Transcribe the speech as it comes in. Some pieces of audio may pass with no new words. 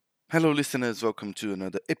Hello, listeners. Welcome to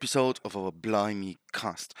another episode of our Blimey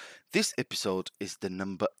cast. This episode is the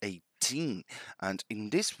number 18, and in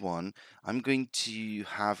this one, I'm going to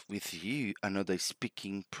have with you another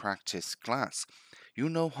speaking practice class. You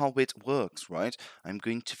know how it works, right? I'm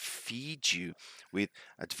going to feed you with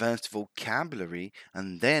advanced vocabulary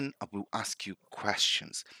and then I will ask you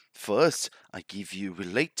questions. First, I give you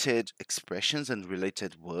related expressions and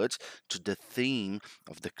related words to the theme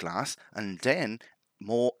of the class, and then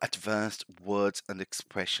more advanced words and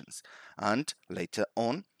expressions. And later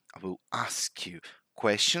on, I will ask you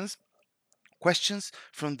questions questions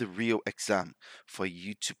from the real exam for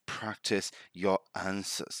you to practice your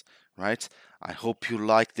answers, right? I hope you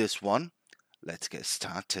like this one. Let's get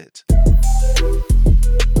started.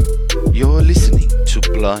 You're listening to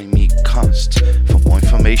Blimey Cast. For more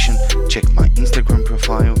information, check my Instagram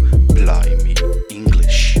profile, Blimey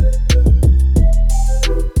English.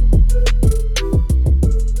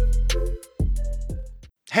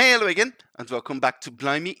 Hey, hello again, and welcome back to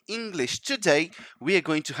Blimey English. Today, we are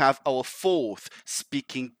going to have our fourth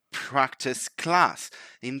speaking practice class.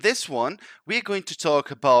 In this one, we are going to talk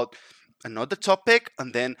about another topic,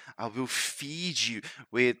 and then I will feed you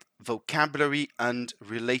with vocabulary and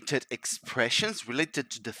related expressions related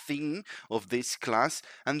to the theme of this class.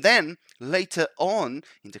 And then later on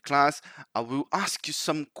in the class, I will ask you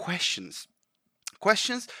some questions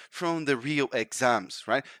from the real exams,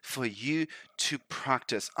 right? For you to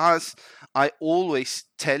practice. As I always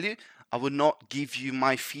tell you, I will not give you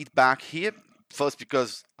my feedback here. First,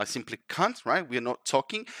 because I simply can't, right? We are not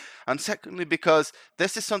talking. And secondly, because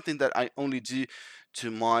this is something that I only do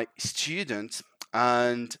to my students.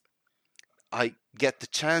 And I get the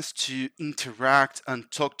chance to interact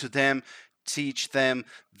and talk to them, teach them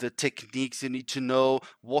the techniques you need to know,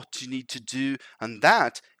 what you need to do, and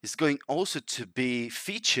that is going also to be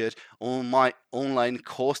featured on my online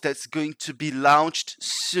course that's going to be launched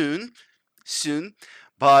soon,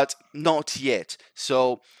 but not yet.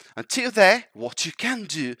 So until there, what you can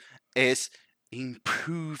do is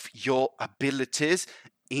improve your abilities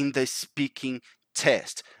in the speaking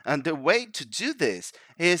test. And the way to do this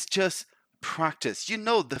is just practice. You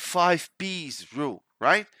know the 5Ps rule,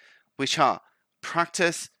 right? Which are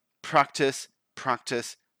practice, practice,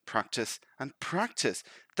 practice, practice, and practice.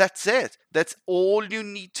 That's it. That's all you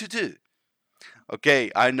need to do.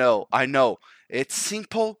 Okay, I know. It's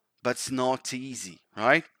simple, but it's not easy,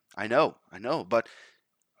 right? I know, but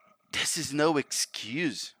this is no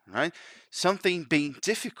excuse, right? Something being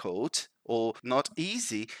difficult or not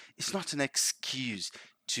easy is not an excuse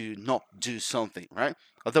to not do something, right?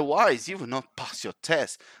 Otherwise, you will not pass your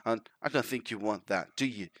test. And I don't think you want that, do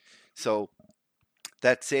you? So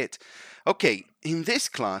that's it. Okay, in this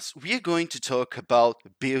class, we are going to talk about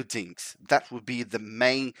buildings. That will be the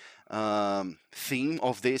main theme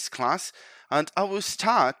of this class. And I will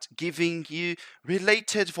start giving you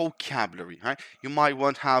related vocabulary, right? You might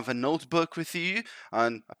want to have a notebook with you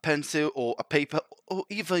and a pencil or a paper or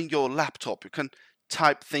even your laptop. You can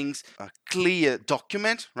type things, a clear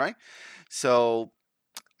document, right? So,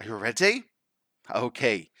 are you ready?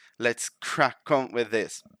 Okay, let's crack on with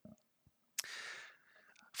this.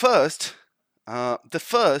 First, the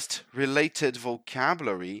first related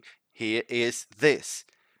vocabulary here is this: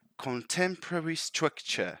 contemporary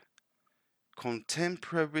structure.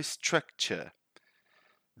 Contemporary structure.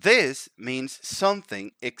 This means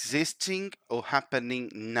something existing or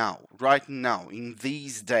happening now, right now, in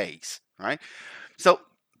these days, right? So,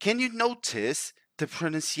 can you notice the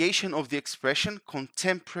pronunciation of the expression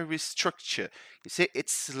contemporary structure? You see,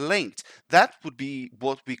 it's linked. That would be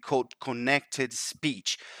what we call connected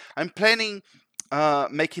speech. I'm planning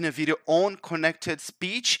making a video on connected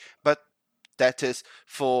speech, but that is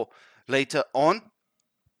for later on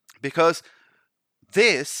because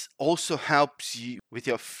this also helps you with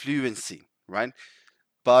your fluency, right?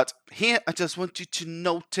 But here, I just want you to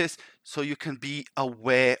notice so you can be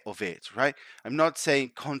aware of it, right? I'm not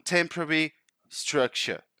saying contemporary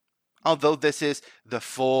structure, although this is the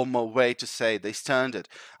formal way to say the standard.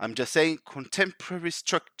 I'm just saying contemporary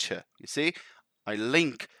structure. You see, I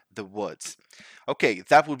link the words. Okay,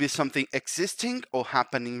 that would be something existing or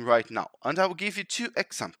happening right now. And I will give you two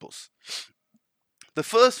examples. The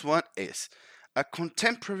first one is a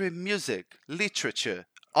contemporary music, literature,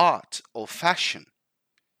 art, or fashion.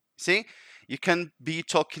 See, you can be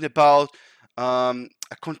talking about a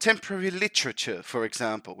contemporary literature, for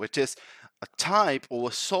example, which is a type or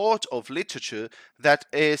a sort of literature that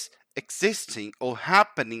is existing or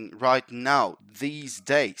happening right now, these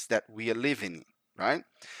days that we are living in, right?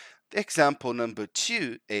 Example number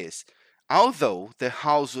two is although the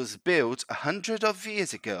house was built 100 of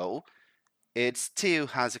years ago, it still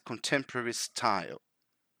has a contemporary style.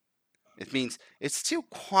 It means it's still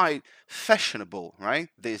quite fashionable, right,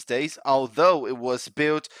 these days, although it was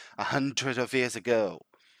built 100 years ago.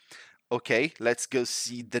 Okay, let's go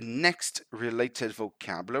see the next related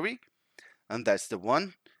vocabulary, and that's the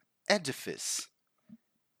one edifice.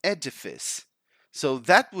 Edifice. So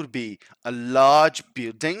that would be a large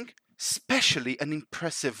building, especially an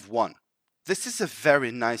impressive one. This is a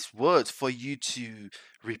very nice word for you to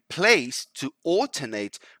replace, to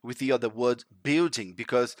alternate with the other word building,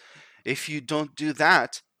 because if you don't do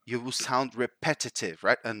that, you will sound repetitive,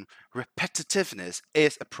 right? And repetitiveness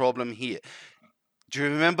is a problem here. Do you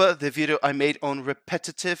remember the video I made on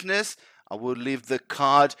repetitiveness? I will leave the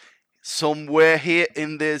card somewhere here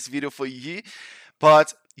in this video for you.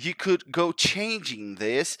 But you could go changing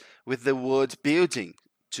this with the word building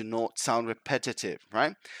to not sound repetitive,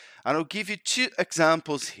 right? And I'll give you two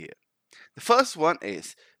examples here. The first one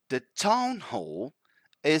is the town hall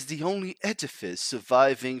is the only edifice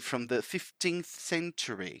surviving from the 15th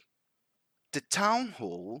century. The town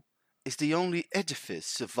hall is the only edifice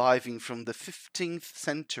surviving from the 15th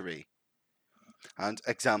century. And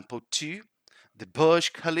example 2, the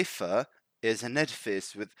Burj Khalifa is an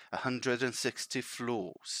edifice with 160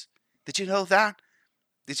 floors. Did you know that?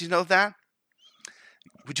 Did you know that?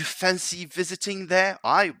 Would you fancy visiting there?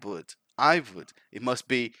 I would. I would. It must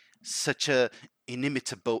be such a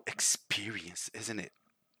inimitable experience, isn't it?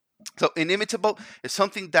 So inimitable is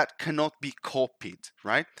something that cannot be copied,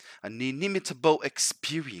 right? An inimitable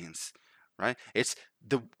experience, right? It's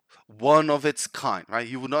the one of its kind, right?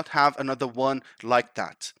 You will not have another one like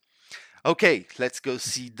that. Okay, let's go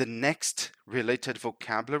see the next related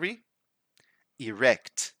vocabulary.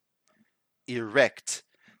 Erect. Erect.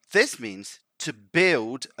 This means to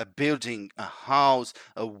build a building, a house,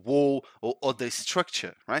 a wall, or other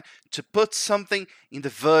structure, right? To put something in the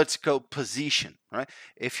vertical position, right?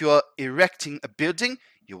 If you are erecting a building,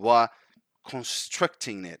 you are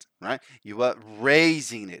constructing it, right? You are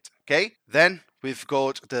raising it, okay? Then we've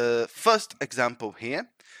got the first example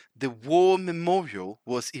here. The War Memorial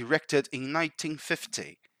was erected in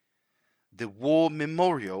 1950. The War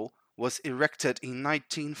Memorial was erected in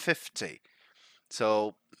 1950.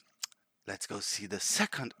 So let's go see the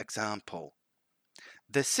second example.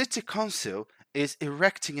 The city council is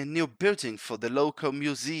erecting a new building for the local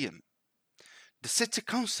museum. The city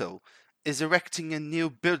council is erecting a new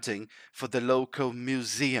building for the local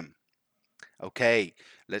museum. Okay,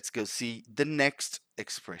 let's go see the next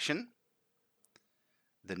expression,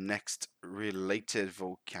 the next related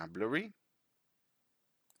vocabulary,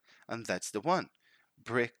 and that's the one.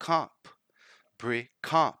 Break up. Break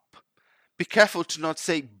up. Be careful to not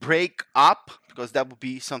say break up, because that would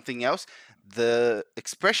be something else. The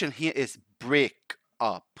expression here is break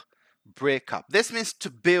up. Break up. This means to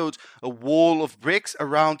build a wall of bricks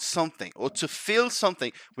around something, or to fill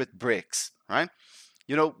something with bricks, right?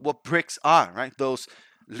 You know what bricks are, right? Those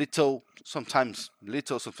sometimes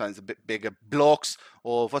a bit bigger blocks,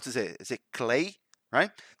 or what is it? Is it clay, right?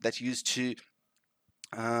 That's used to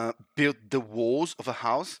build the walls of a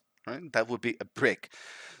house, right? That would be a brick.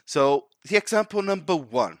 So the example number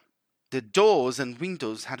 1, the doors and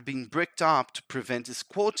windows had been bricked up to prevent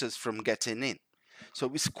squatters from getting in.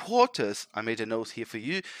 So squatters, I made a note here for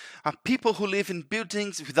you, are people who live in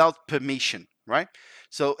buildings without permission, right?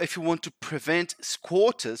 So if you want to prevent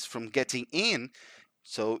squatters from getting in,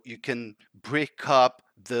 so you can break up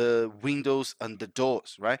the windows and the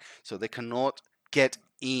doors, right? So they cannot get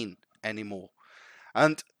in anymore.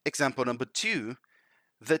 And example number 2,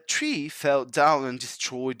 the tree fell down and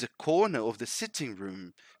destroyed the corner of the sitting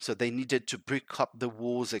room, so they needed to brick up the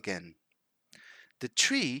walls again. The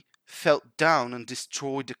tree fell down and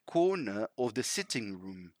destroyed the corner of the sitting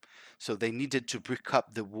room, so they needed to brick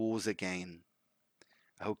up the walls again.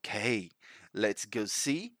 Okay, let's go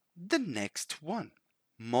see the next one.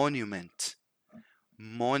 Monument.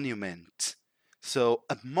 Monument. So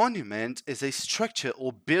a monument is a structure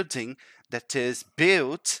or building that is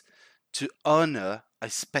built to honor a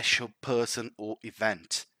special person or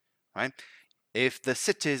event, right? If the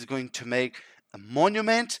city is going to make a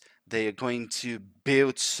monument, they are going to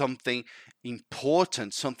build something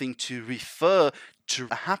important, something to refer to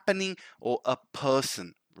a happening or a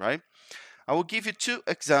person, right? I will give you two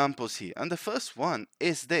examples here. And the first one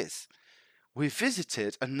is this. We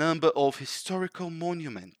visited a number of historical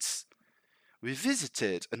monuments. We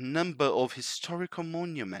visited a number of historical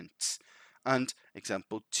monuments. And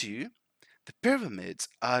example 2, the pyramids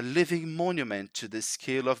are a living monument to the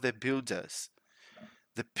scale of their builders.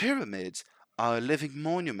 The pyramids are a living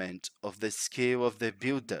monument of the scale of their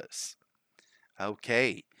builders.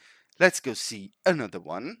 Okay, let's go see another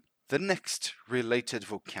one. The next related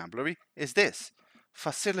vocabulary is this: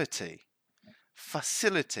 facility.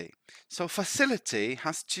 Facility. So facility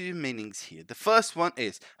has two meanings here. The first one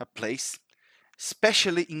is a place,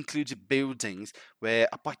 especially included buildings where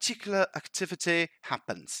a particular activity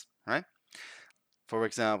happens, right? For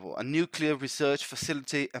example, a nuclear research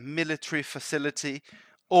facility, a military facility,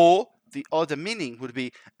 or the other meaning would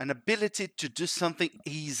be an ability to do something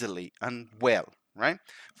easily and well, right?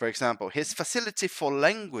 For example, his facility for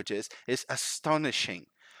languages is astonishing.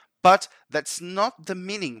 But that's not the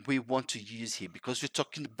meaning we want to use here because we're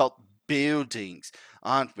talking about buildings,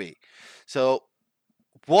 aren't we? So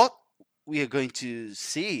what we are going to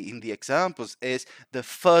see in the examples is the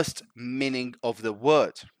first meaning of the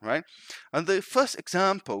word, right? And the first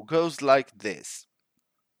example goes like this: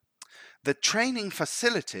 the training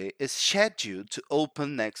facility is scheduled to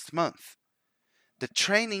open next month. The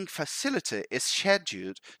training facility is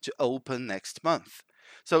scheduled to open next month.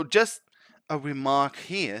 So just a remark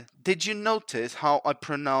here. Did you notice how I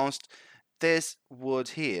pronounced this word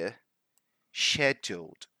here?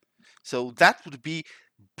 Scheduled. So that would be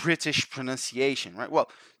British pronunciation, right?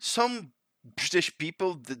 Well, some British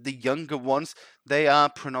people, the younger ones, they are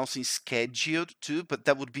pronouncing scheduled too, but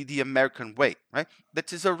that would be the American way, right?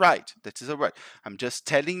 That is all right. That is all right. I'm just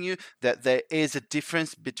telling you that there is a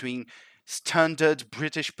difference between standard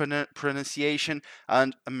British pronunciation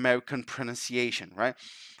and American pronunciation, right?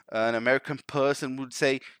 An American person would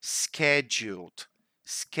say scheduled,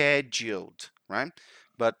 scheduled, right?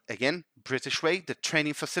 But again, British way, the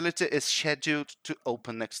training facility is scheduled to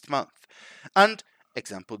open next month. And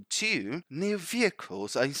example 2, new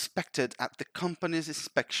vehicles are inspected at the company's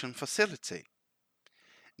inspection facility.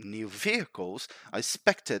 New vehicles are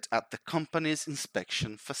inspected at the company's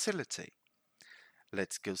inspection facility.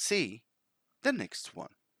 Let's go see the next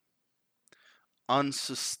one.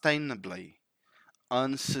 Unsustainably.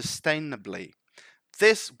 Unsustainably.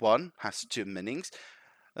 This one has two meanings.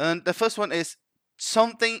 And the first one is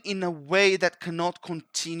something in a way that cannot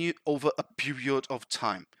continue over a period of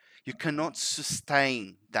time. You cannot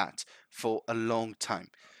sustain that for a long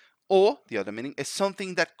time. Or the other meaning is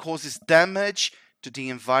something that causes damage to the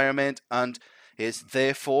environment and is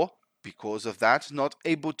therefore, because of that, not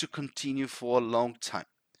able to continue for a long time,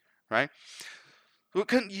 right? We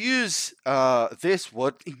can use this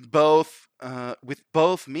word in both with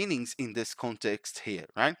both meanings in this context here,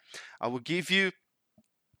 right? I will give you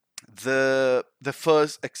the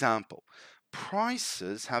first example.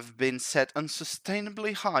 Prices have been set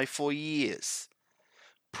unsustainably high for years.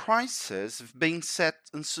 Prices have been set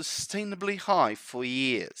unsustainably high for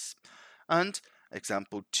years. And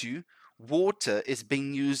example 2, water is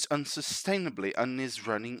being used unsustainably and is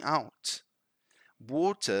running out.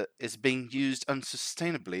 Water is being used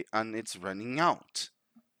unsustainably and it's running out.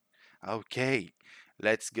 Okay,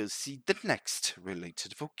 let's go see the next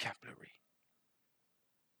related vocabulary.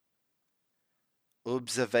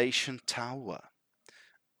 Observation tower.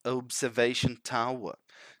 Observation tower.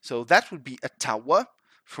 So that would be a tower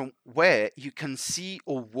from where you can see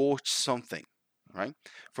or watch something, right?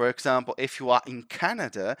 For example, if you are in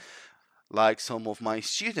Canada, like some of my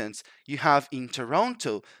students, you have in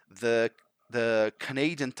Toronto the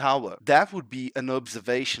Canadian Tower. That would be an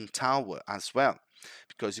observation tower as well,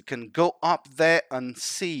 because you can go up there and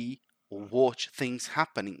see or watch things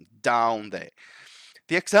happening down there.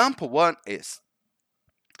 The example one is: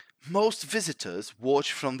 most visitors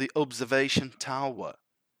watch from the observation tower.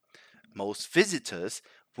 Most visitors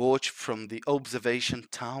watch from the observation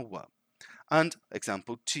tower. And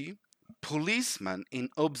example 2, policemen in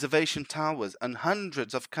observation towers and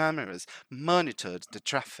hundreds of cameras monitored the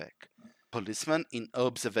traffic. Policemen in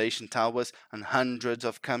observation towers and hundreds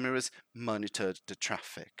of cameras monitored the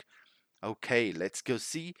traffic. Okay, let's go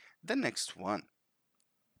see the next one.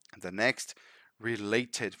 The next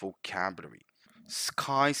related vocabulary: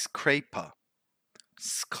 skyscraper.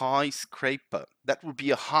 Skyscraper. That would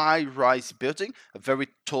be a high-rise building, a very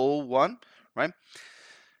tall one, right?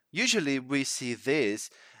 Usually we see this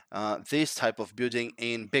type of building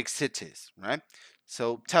in big cities, right?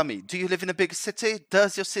 So tell me, do you live in a big city?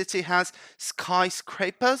 Does your city has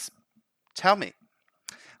skyscrapers? Tell me.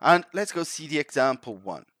 And let's go see the example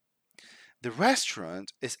one. The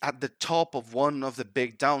restaurant is at the top of one of the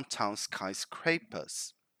big downtown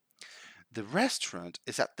skyscrapers. The restaurant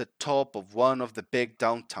is at the top of one of the big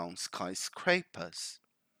downtown skyscrapers.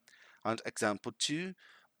 And example 2,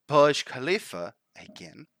 Burj Khalifa,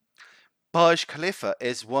 again. Burj Khalifa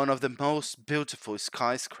is one of the most beautiful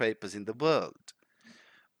skyscrapers in the world.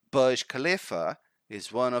 Burj Khalifa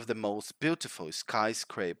is one of the most beautiful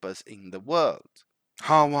skyscrapers in the world.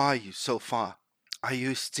 How are you so far? Are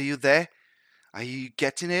you still there? Are you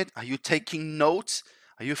getting it? Are you taking notes?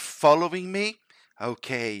 Are you following me?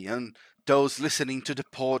 Okay, and those listening to the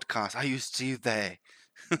podcast, are you still there?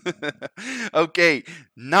 Okay,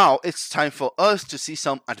 now it's time for us to see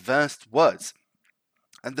some advanced words.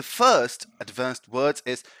 And the first advanced word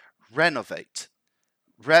is renovate.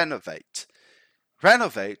 Renovate.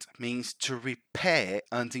 Renovate means to repair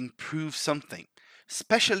and improve something,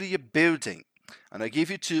 especially a building. And I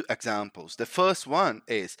give you two examples. The first one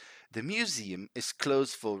is the museum is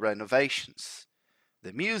closed for renovations.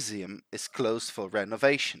 The museum is closed for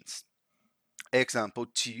renovations. Example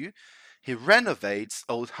 2, he renovates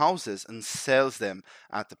old houses and sells them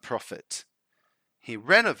at a profit. He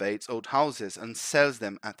renovates old houses and sells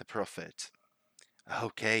them at a profit.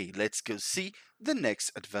 Okay, let's go see the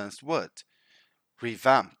next advanced word.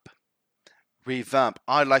 Revamp. Revamp.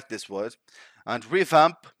 I like this word. And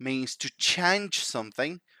revamp means to change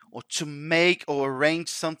something or to make or arrange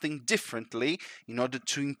something differently in order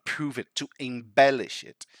to improve it, to embellish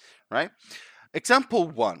it, right? Example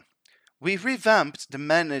 1. We revamped the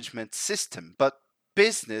management system, but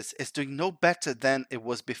business is doing no better than it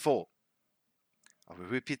was before. I will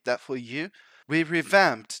repeat that for you. We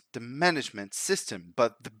revamped the management system,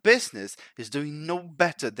 but the business is doing no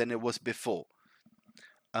better than it was before.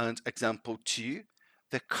 And example 2,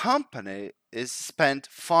 the company is spent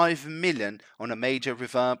 5 million on a major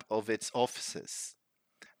revamp of its offices.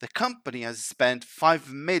 The company has spent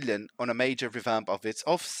 5 million on a major revamp of its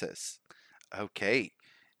offices. Okay.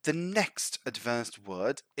 The next advanced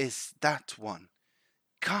word is that one.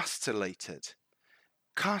 Castellated.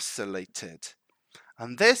 Castellated.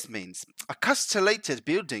 And this means a castellated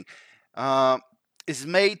building is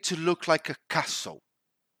made to look like a castle,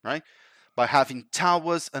 right? By having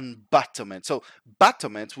towers and battlements. So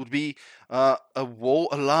battlements would be a wall,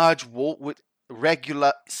 a large wall with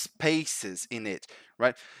regular spaces in it,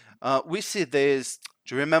 right? We see this.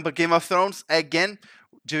 Do you remember Game of Thrones again?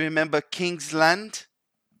 Do you remember King's Land?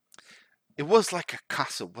 It was like a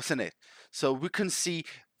castle, wasn't it? So we can see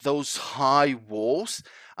those high walls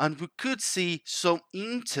and we could see some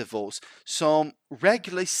intervals, some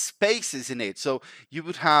regular spaces in it. So you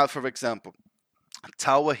would have, for example, a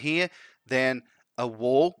tower here, then a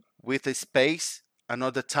wall with a space,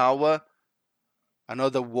 another tower,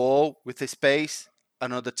 another wall with a space,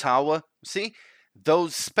 another tower. See,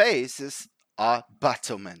 those spaces are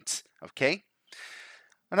battlements, okay?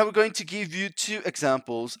 And I'm going to give you two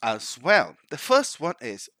examples as well. The first one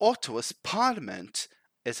is Ottawa's Parliament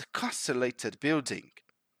is a castellated building.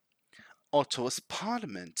 Ottawa's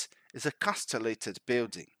Parliament is a castellated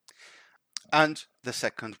building. And the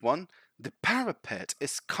second one, the parapet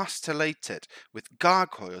is castellated with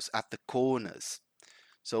gargoyles at the corners.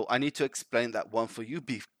 So I need to explain that one for you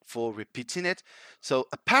before repeating it. So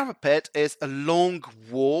a parapet is a long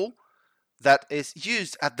wall that is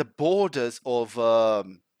used at the borders of a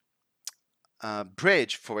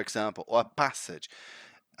bridge, for example, or a passage.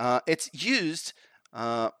 It's used,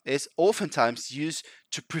 is oftentimes used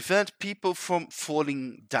to prevent people from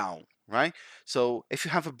falling down, right? So if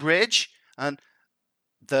you have a bridge and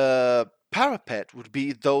the parapet would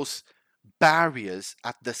be those barriers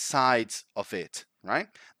at the sides of it, right?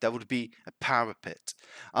 That would be a parapet.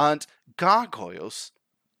 And gargoyles,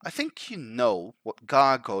 I think you know what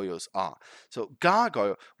gargoyles are. So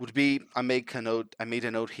gargoyle would be, I made a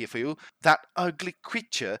note here for you, that ugly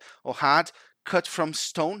creature or head cut from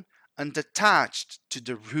stone and attached to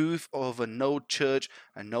the roof of an old church,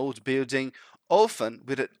 an old building, often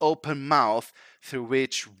with an open mouth through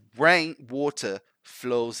which rain water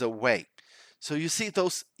flows away. So you see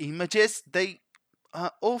those images, they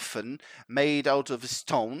are often made out of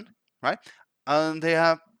stone, right? And they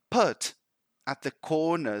are put at the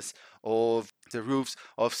corners of the roofs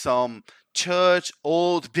of some church,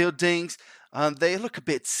 old buildings, and they look a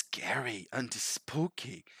bit scary and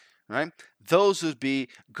spooky, right? Those would be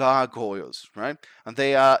gargoyles, right? And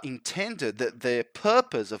they are intended that the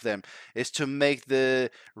purpose of them is to make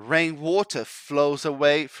the rainwater flows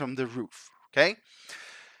away from the roof, okay?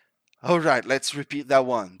 All right, let's repeat that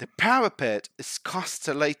one. The parapet is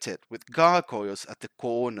castellated with gargoyles at the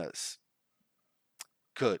corners.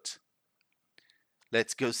 Good.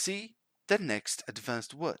 Let's go see the next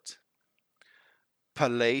advanced word.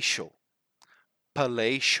 Palatial.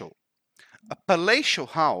 Palatial. A palatial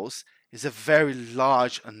house is a very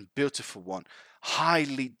large and beautiful one,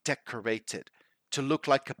 highly decorated to look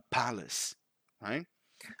like a palace, right?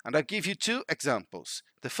 And I'll give you two examples.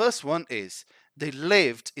 The first one is they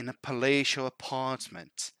lived in a palatial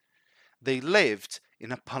apartment. They lived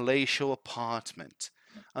in a palatial apartment.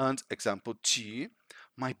 And example 2,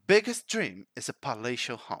 my biggest dream is a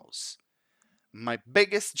palatial house. My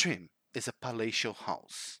biggest dream is a palatial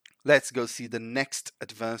house. Let's go see the next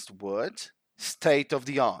advanced word. State of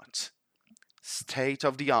the art. State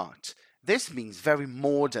of the art. This means very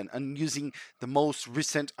modern and using the most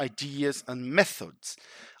recent ideas and methods.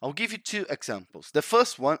 I'll give you two examples. The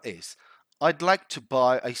first one is I'd like to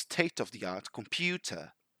buy a state of the art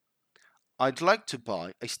computer. I'd like to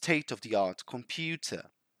buy a state of the art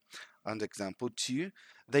computer. And example two,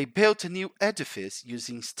 they built a new edifice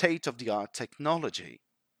using state of the art technology.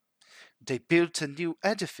 They built a new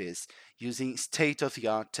edifice using state of the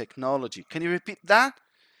art technology. Can you repeat that?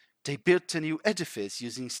 They built a new edifice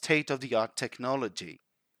using state of the art technology.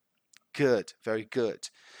 Good, very good.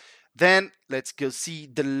 Then let's go see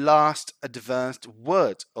the last advanced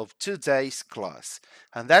word of today's class,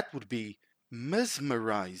 and that would be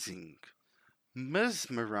mesmerizing.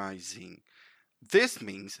 Mesmerizing. This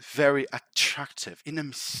means very attractive in a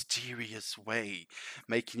mysterious way,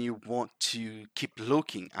 making you want to keep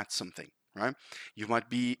looking at something, right? You might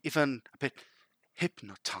be even a bit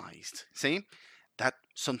hypnotized. See? That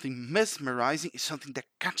something mesmerizing is something that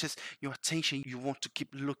catches your attention. You want to keep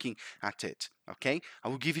looking at it. Okay? I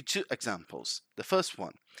will give you two examples. The first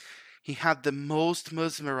one, he had the most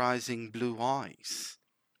mesmerizing blue eyes.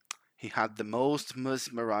 He had the most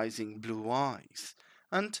mesmerizing blue eyes.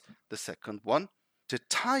 And the second one, the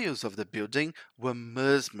tires of the building were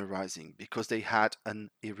mesmerizing because they had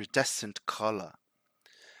an iridescent color.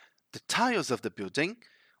 The tires of the building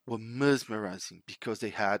were mesmerizing because they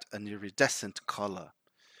had an iridescent color.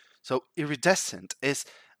 So, iridescent is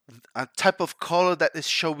a type of color that is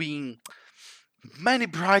showing many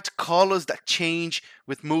bright colors that change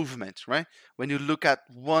with movement, right? When you look at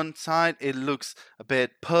one side, it looks a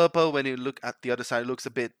bit purple. When you look at the other side, it looks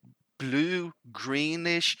a bit blue,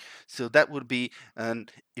 greenish. So that would be an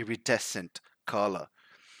iridescent color.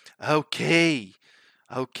 Okay,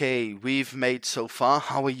 okay, we've made so far.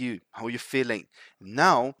 How are you? How are you feeling?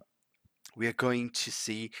 Now we are going to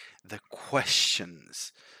see the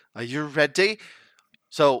questions. Are you ready?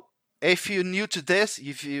 So, if you're new to this,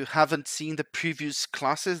 if you haven't seen the previous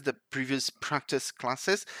classes, the previous practice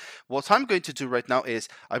classes, what I'm going to do right now is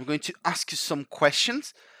I'm going to ask you some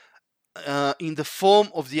questions in the form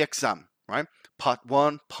of the exam, right? Part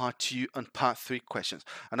one, part two, and part three questions.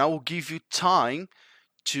 And I will give you time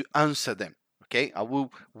to answer them. Okay, I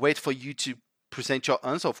will wait for you to present your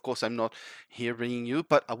answer. Of course, I'm not hearing you,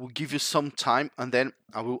 but I will give you some time and then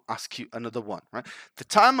I will ask you another one, right? The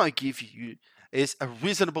time I give you is a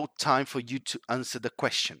reasonable time for you to answer the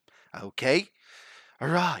question. Okay? All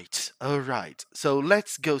right. So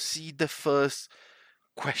let's go see the first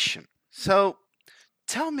question. So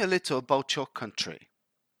tell me a little about your country.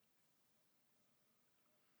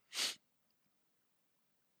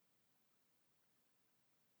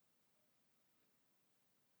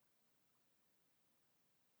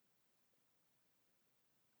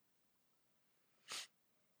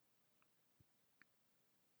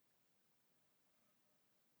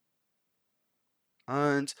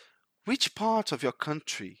 And which part of your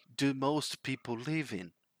country do most people live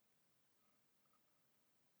in?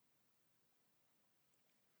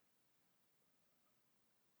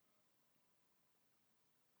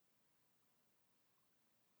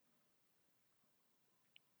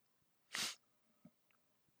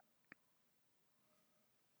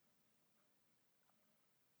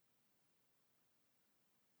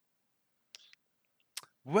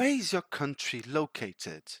 Where is your country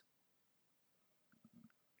located?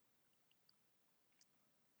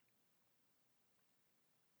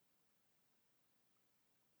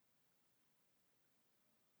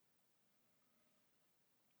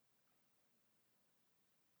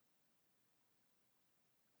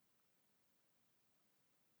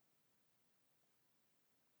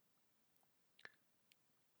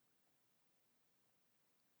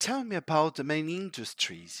 Tell me about the main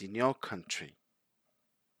industries in your country.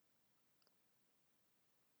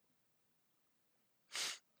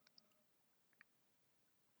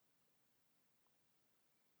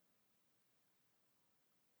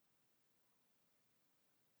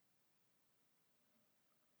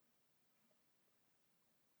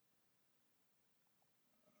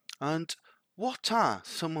 And what are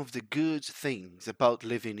some of the good things about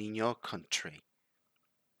living in your country?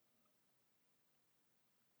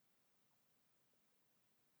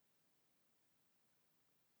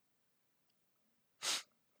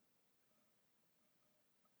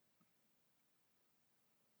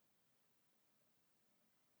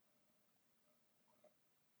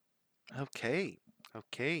 Okay,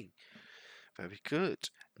 okay, very good.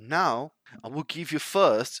 Now, I will give you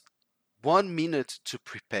first 1 minute to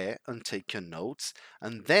prepare and take your notes,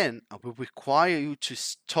 and then I will require you to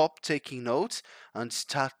stop taking notes and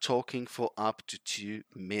start talking for up to 2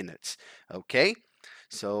 minutes. Okay?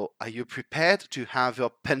 So, are you prepared to have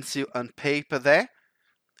your pencil and paper there?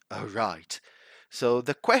 All right. So,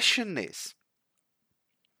 the question is,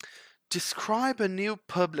 describe a new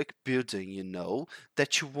public building you know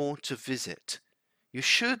that you want to visit. You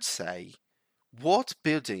should say what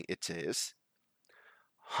building it is,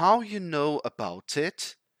 how you know about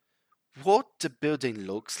it, what the building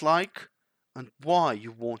looks like, and why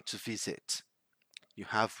you want to visit. You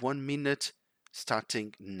have 1 minute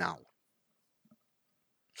starting now.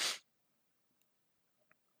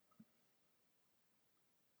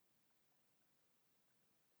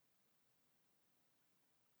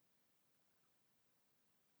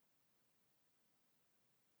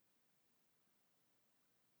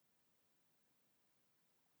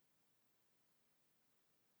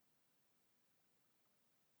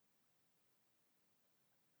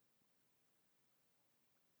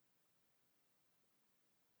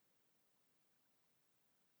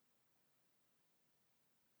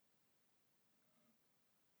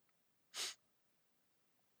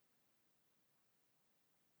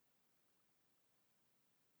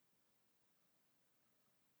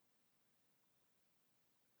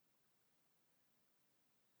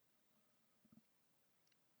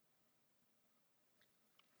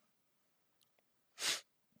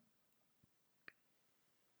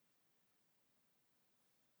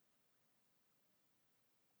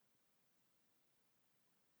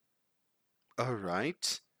 All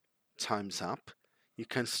right, time's up. You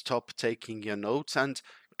can stop taking your notes and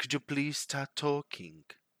could you please start talking?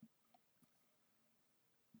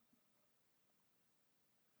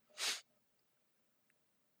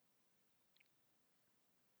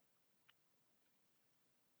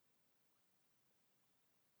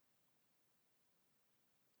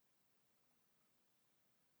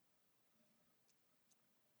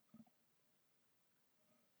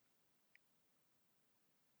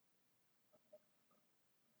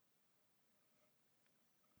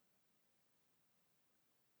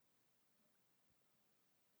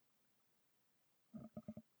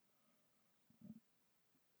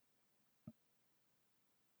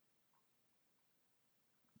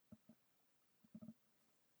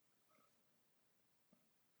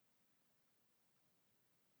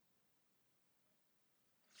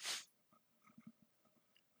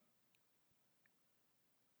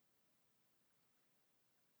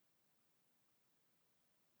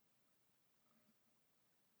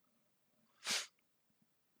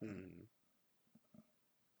 Hmm.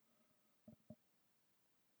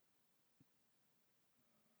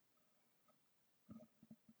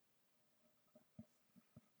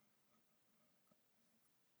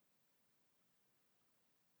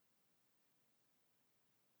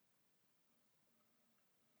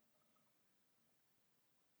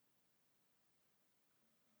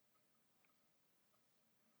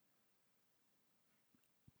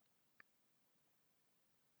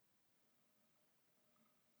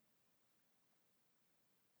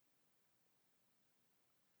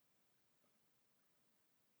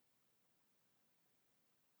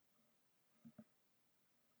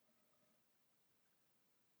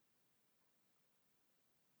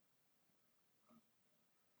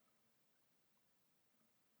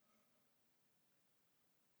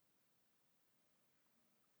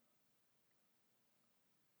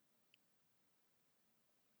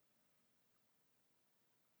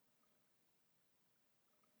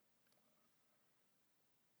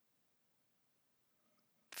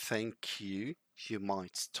 Thank you. You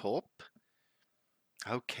might stop.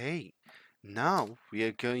 Okay, now we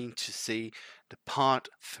are going to see the part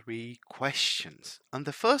 3 questions. And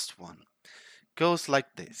the first one goes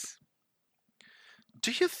like this.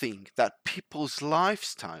 Do you think that people's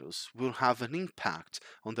lifestyles will have an impact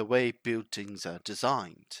on the way buildings are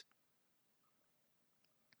designed?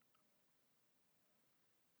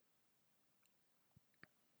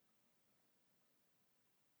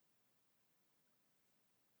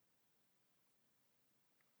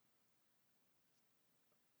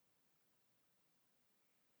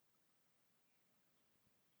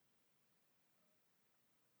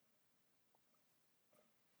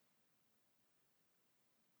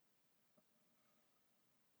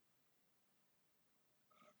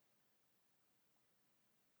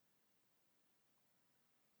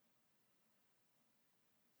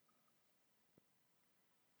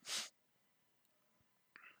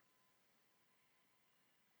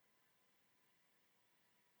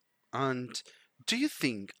 And do you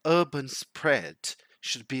think urban spread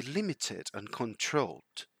should be limited and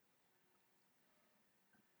controlled?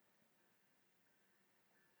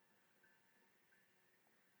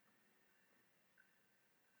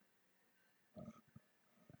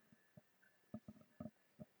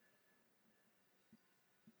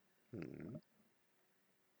 Mm.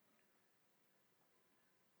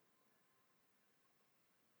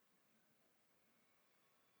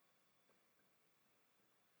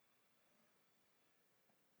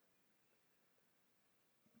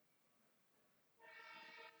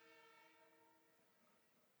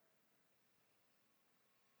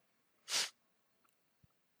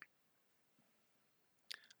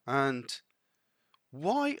 And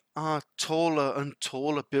why are taller and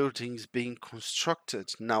taller buildings being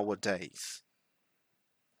constructed nowadays?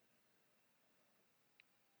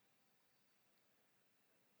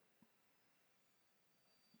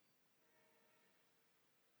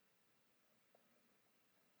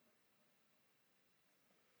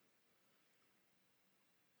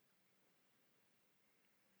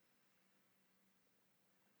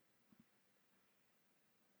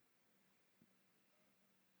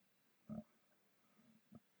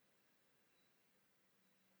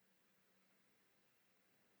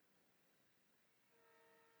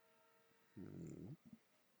 Mm.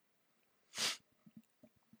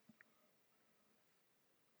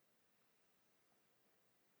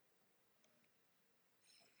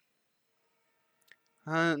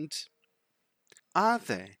 And are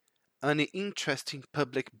there any interesting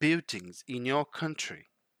public buildings in your country?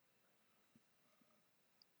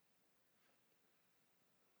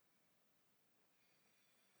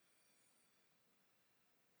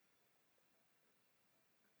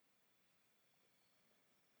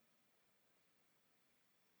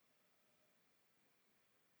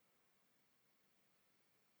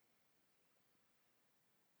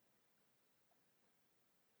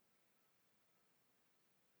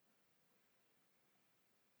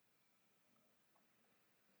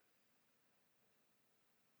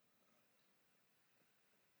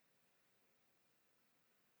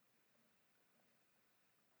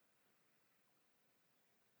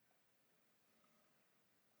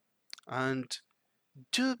 And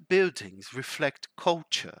do buildings reflect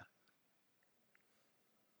culture?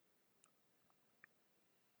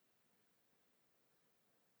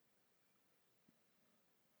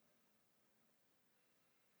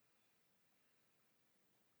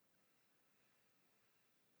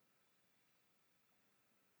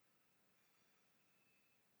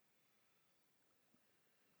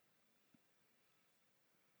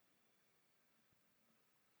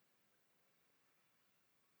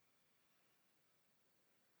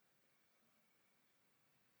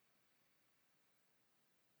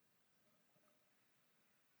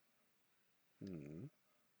 Mm.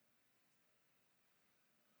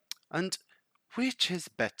 And which is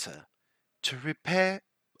better, to repair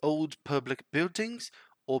old public buildings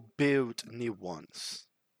or build new ones?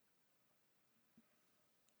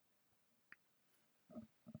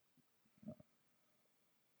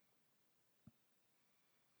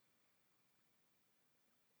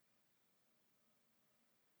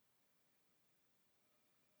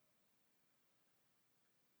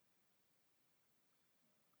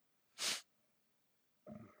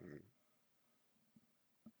 Mhm.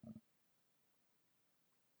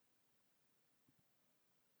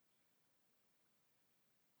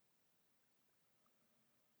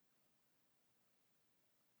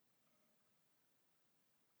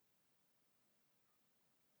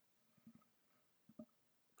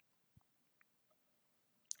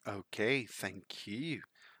 Okay, thank you.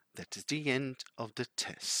 That is the end of the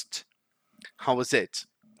test. How was it?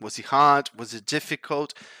 Was it hard? Was it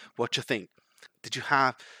difficult? What do you think? Did you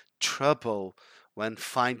have trouble when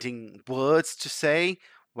finding words to say,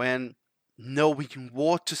 when knowing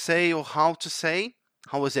what to say or how to say?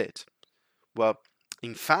 How was it? Well,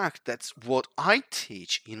 in fact, that's what I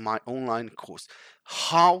teach in my online course,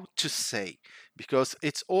 how to say, because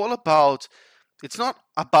it's not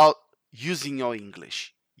about using your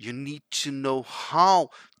English. You need to know how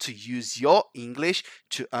to use your English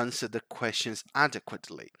to answer the questions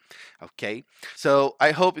adequately. Okay, so I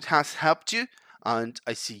hope it has helped you, and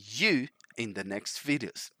I see you in the next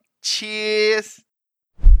videos. Cheers!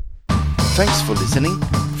 Thanks for listening.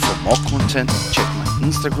 For more content, check my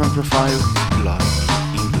Instagram profile, blog.